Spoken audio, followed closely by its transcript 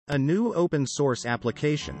A new open-source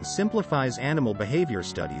application simplifies animal behavior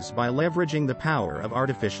studies by leveraging the power of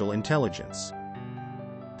artificial intelligence.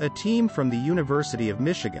 A team from the University of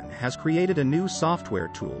Michigan has created a new software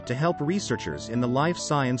tool to help researchers in the life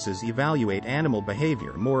sciences evaluate animal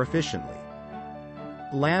behavior more efficiently.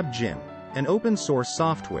 LabGym, an open-source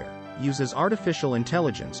software, uses artificial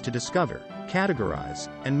intelligence to discover, categorize,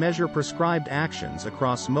 and measure prescribed actions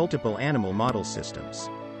across multiple animal model systems.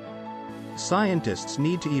 Scientists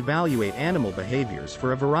need to evaluate animal behaviors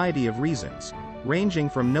for a variety of reasons, ranging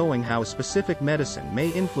from knowing how specific medicine may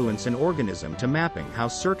influence an organism to mapping how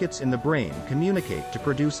circuits in the brain communicate to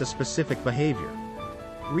produce a specific behavior.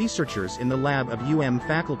 Researchers in the lab of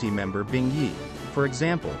faculty member Bing Yi, for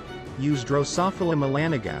example, use Drosophila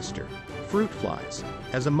melanogaster, fruit flies,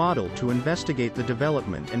 as a model to investigate the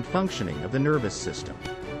development and functioning of the nervous system.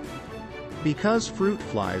 Because fruit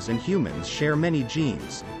flies and humans share many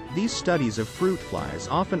genes, these studies of fruit flies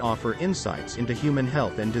often offer insights into human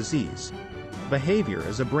health and disease. Behavior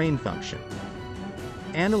as a brain function.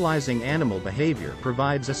 Analyzing animal behavior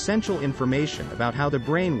provides essential information about how the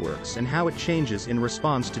brain works and how it changes in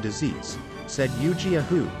response to disease, said Yujia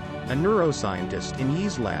Hu, a neuroscientist in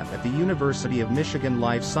Yi's lab at the University of Michigan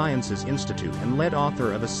Life Sciences Institute and lead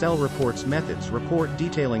author of a Cell Reports Methods report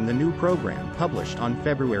detailing the new program published on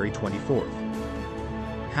February 24.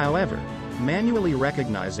 However, manually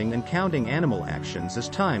recognizing and counting animal actions is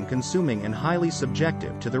time-consuming and highly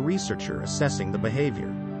subjective to the researcher assessing the behavior.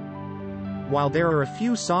 While there are a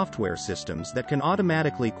few software systems that can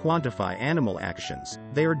automatically quantify animal actions,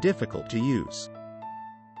 they are difficult to use.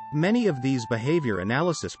 Many of these behavior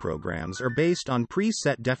analysis programs are based on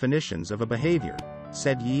preset definitions of a behavior,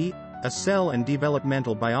 said Yi, a cell and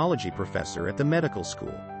developmental biology professor at the medical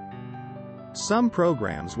school. Some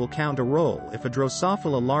programs will count a roll if a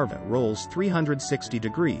Drosophila larva rolls 360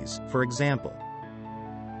 degrees, for example.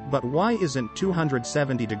 But why isn't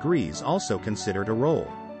 270 degrees also considered a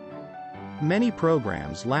roll? Many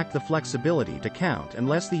programs lack the flexibility to count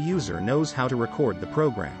unless the user knows how to record the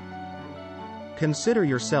program. Consider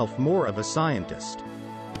yourself more of a scientist.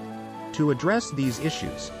 To address these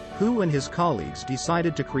issues, Hu and his colleagues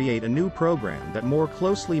decided to create a new program that more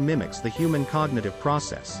closely mimics the human cognitive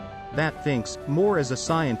process, that thinks more as a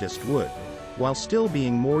scientist would, while still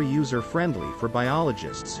being more user-friendly for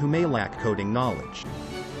biologists who may lack coding knowledge.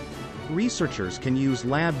 Researchers can use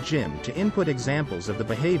LabGym to input examples of the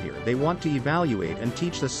behavior they want to evaluate and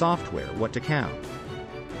teach the software what to count.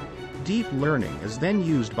 Deep learning is then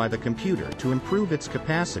used by the computer to improve its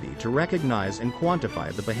capacity to recognize and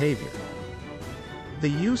quantify the behavior. The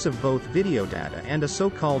use of both video data and a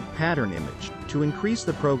so-called pattern image to increase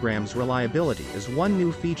the program's reliability is one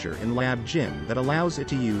new feature in LabGym that allows it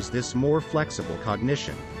to use this more flexible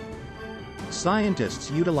cognition. Scientists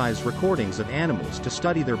utilize recordings of animals to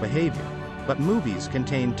study their behavior, but movies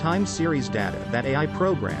contain time series data that AI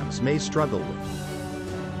programs may struggle with.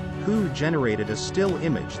 Hu generated a still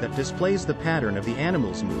image that displays the pattern of the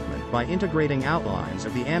animal's movement by integrating outlines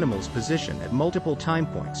of the animal's position at multiple time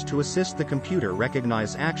points to assist the computer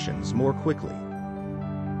recognize actions more quickly.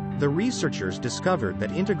 The researchers discovered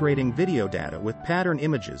that integrating video data with pattern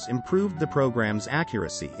images improved the program's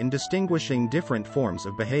accuracy in distinguishing different forms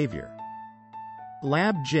of behavior.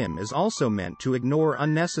 LabGym is also meant to ignore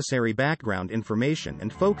unnecessary background information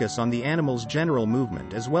and focus on the animal's general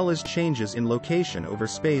movement as well as changes in location over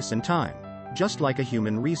space and time, just like a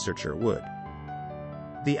human researcher would.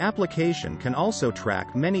 The application can also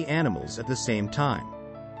track many animals at the same time.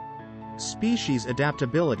 Species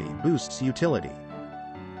adaptability boosts utility.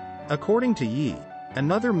 According to Yi,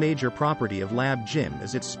 another major property of LabGym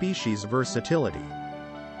is its species versatility.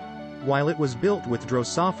 While it was built with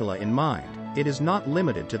Drosophila in mind, it is not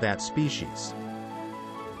limited to that species.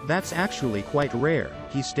 That's actually quite rare,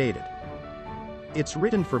 he stated. It's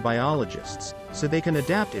written for biologists, so they can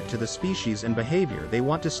adapt it to the species and behavior they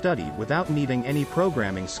want to study without needing any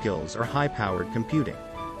programming skills or high-powered computing.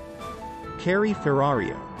 Carrie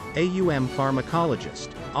Ferrario, a pharmacologist,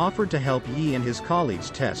 offered to help Yi and his colleagues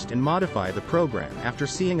test and modify the program after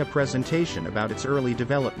seeing a presentation about its early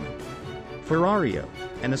development. Ferrario,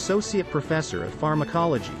 an associate professor of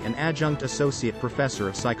pharmacology and adjunct associate professor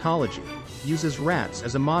of psychology, uses rats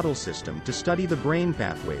as a model system to study the brain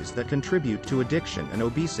pathways that contribute to addiction and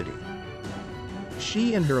obesity.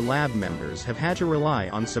 She and her lab members have had to rely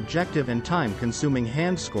on subjective and time-consuming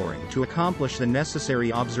hand scoring to accomplish the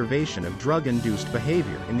necessary observation of drug-induced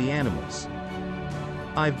behavior in the animals.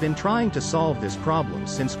 I've been trying to solve this problem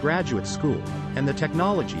since graduate school, and the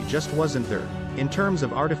technology just wasn't there, in terms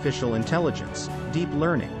of artificial intelligence, deep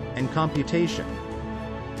learning, and computation.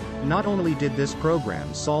 Not only did this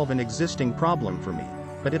program solve an existing problem for me,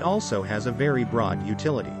 but it also has a very broad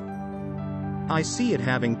utility. I see it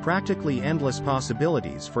having practically endless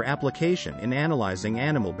possibilities for application in analyzing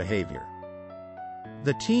animal behavior.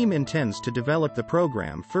 The team intends to develop the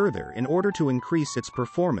program further in order to increase its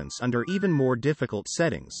performance under even more difficult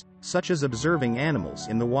settings, such as observing animals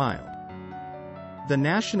in the wild. The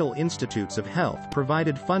National Institutes of Health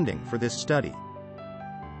provided funding for this study.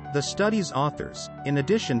 The study's authors, in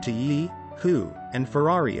addition to Yi, Hu, and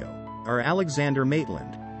Ferrario, are Alexander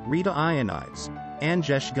Maitland, Rita Ionides,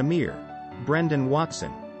 Anjesh Gamir, Brendan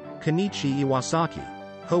Watson, Kenichi Iwasaki,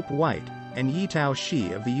 Hope White, and Yitao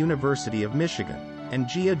Shi of the University of Michigan, and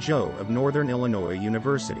Jia Zhou of Northern Illinois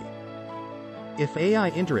University. If AI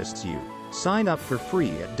interests you, sign up for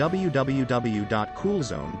free at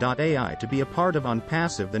www.coolzone.ai to be a part of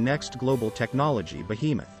Onpassive, the next global technology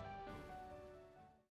behemoth.